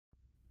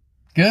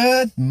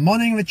Good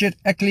morning, Richard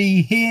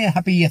Eckley here.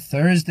 Happy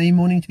Thursday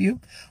morning to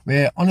you.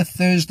 We're on a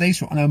Thursday,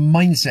 so on a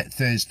Mindset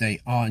Thursday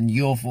on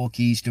your 4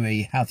 keys to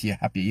a healthier,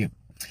 happier you.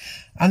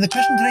 And the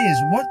question today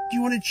is, what do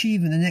you want to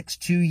achieve in the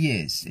next 2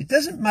 years? It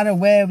doesn't matter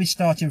where we're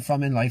starting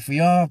from in life. We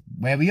are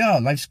where we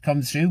are. Life's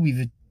come through.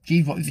 We've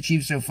achieved what we've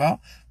achieved so far.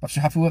 Perhaps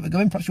we're happy where we're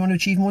going. Perhaps we want to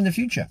achieve more in the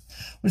future.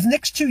 Well, the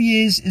next 2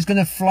 years is going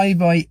to fly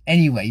by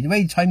anyway. The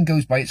way time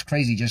goes by, it's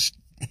crazy.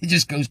 It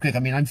just goes quick. I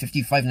mean, I'm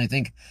 55 and I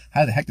think,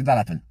 how the heck did that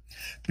happen?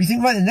 But you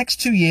think, right, the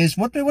next 2 years,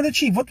 what do I want to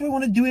achieve? What do I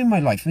want to do in my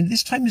life? I mean,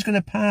 this time is going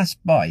to pass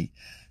by.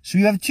 So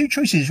you have 2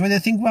 choices where they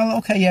think, well,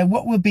 okay, yeah,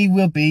 what will be,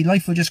 will be.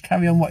 Life will just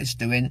carry on what it's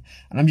doing,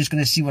 and I'm just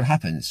going to see what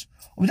happens.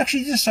 Or we'd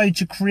actually decide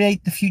to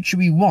create the future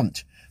we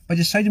want by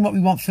deciding what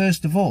we want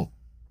first of all.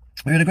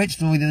 We had a great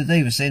story the other day.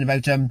 We were saying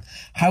about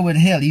Howard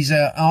Hill. He's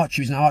an archer.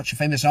 He was an archer,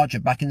 famous archer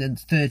back in the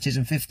 30s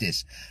and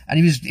 50s. And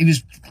he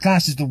was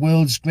classed as the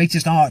world's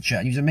greatest archer.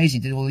 And he was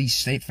amazing. He did all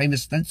these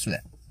famous stunts with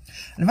it.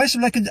 And if I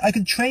said I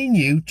could train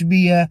you to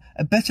be a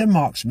better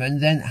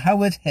marksman than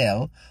Howard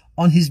Hill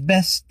on his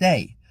best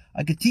day.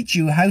 I could teach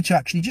you how to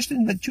actually, just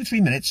in like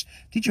 2-3 minutes,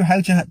 teach you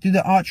how to do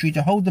the archery,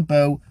 to hold the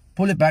bow,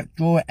 pull it back,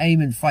 draw,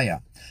 aim and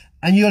fire.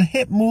 And you'll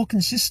hit more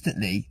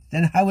consistently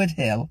than Howard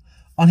Hill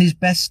on his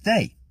best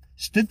day.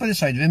 Stood by the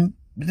side of him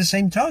with the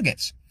same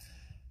targets.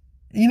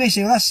 And you may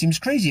say, well, that seems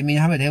crazy. I mean,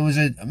 Howard Hill was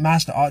a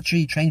master archer.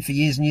 He trained for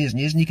years and years and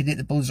years, and he could hit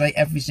the bullseye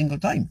every single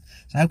time.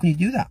 So how can you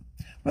do that?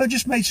 Well,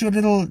 just make sure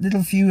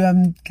little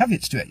few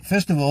caveats to it.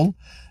 First of all,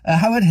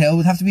 Howard Hill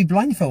would have to be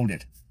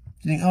blindfolded.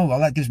 You think, oh, well,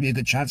 that gives me a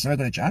good chance, so I've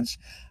got a chance.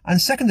 And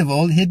second of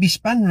all, he'd be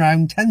spun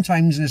round 10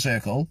 times in a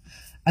circle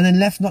and then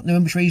left not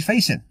knowing which way he's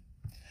facing.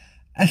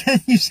 And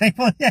then you say,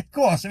 well, yeah, of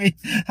course. I mean,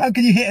 how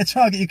can you hit a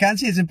target you can't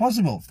see? It's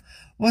impossible.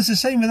 Well, it's the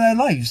same with our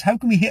lives. How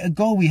can we hit a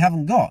goal we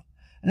haven't got?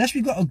 Unless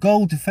we've got a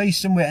goal to face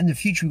somewhere in the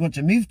future we want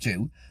to move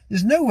to,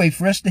 there's no way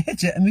for us to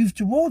hit it and move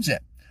towards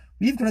it.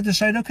 We've got to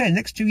decide, okay, the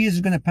next 2 years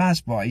are going to pass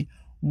by.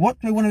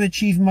 What do I want to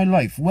achieve in my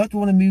life? What do I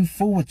want to move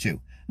forward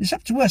to? It's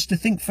up to us to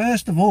think,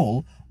 first of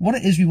all, what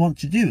it is we want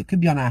to do. It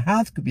could be on our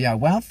health, it could be our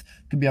wealth,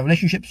 it could be our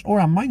relationships or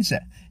our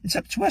mindset. It's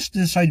up to us to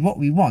decide what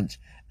we want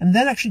and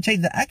then actually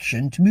take the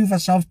action to move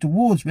ourselves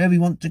towards where we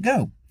want to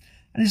go.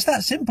 And it's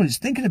that simple. It's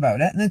thinking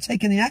about it and then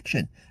taking the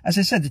action. As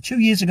I said, the 2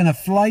 years are going to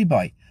fly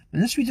by. But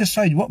unless we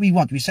decide what we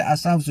want, we set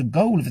ourselves a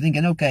goal of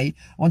thinking, okay,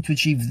 I want to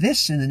achieve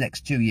this in the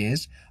next 2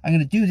 years. I'm going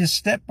to do this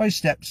step by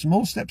step,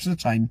 small steps at a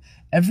time,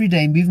 every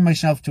day, moving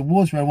myself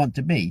towards where I want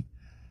to be.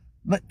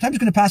 But time's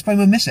going to pass by and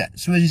we'll miss it.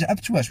 So it's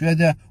up to us. We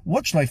either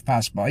watch life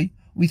pass by.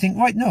 We think,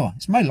 right, no,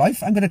 it's my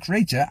life. I'm going to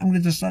create it. I'm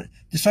going to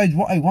decide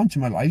what I want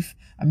in my life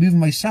and move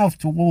myself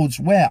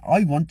towards where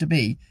I want to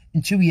be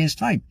in 2 years'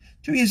 time.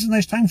 2 years is a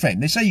nice time frame.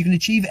 They say you can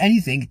achieve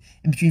anything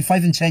in between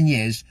 5 and 10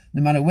 years.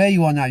 No matter where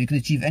you are now, you can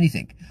achieve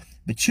anything.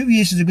 But 2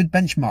 years is a good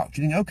benchmark.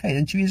 You think, okay,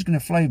 then 2 years is going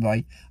to fly by.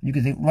 And you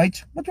can think,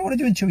 right, what do I want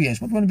to do in 2 years?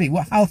 What do I want to be?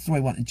 What health do I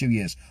want in 2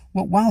 years?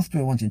 What wealth do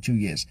I want in 2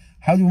 years?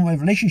 How do I want my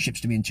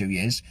relationships to be in 2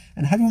 years?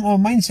 And how do I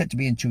want my mindset to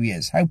be in 2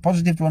 years? How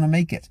positive do I want to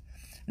make it?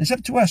 And it's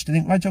up to us to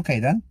think, right, okay,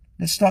 then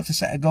let's start to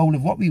set a goal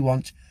of what we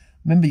want.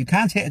 Remember, you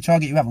can't hit a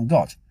target you haven't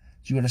got. So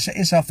you've got to set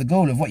yourself the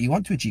goal of what you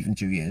want to achieve in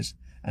 2 years.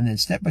 And then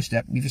step by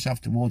step, move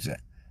yourself towards it.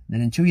 And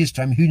then in 2 years'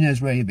 time, who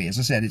knows where you'll be? As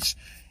I said,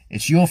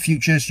 it's your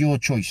future, it's your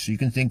choice. So you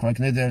can think, I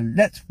can either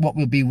let what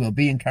will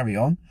be and carry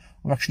on,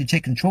 or actually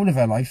take control of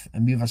our life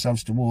and move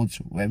ourselves towards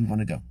where we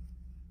want to go.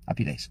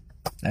 Happy days.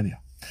 There we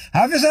are.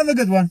 Have yourself a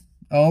good one.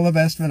 All the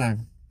best for now.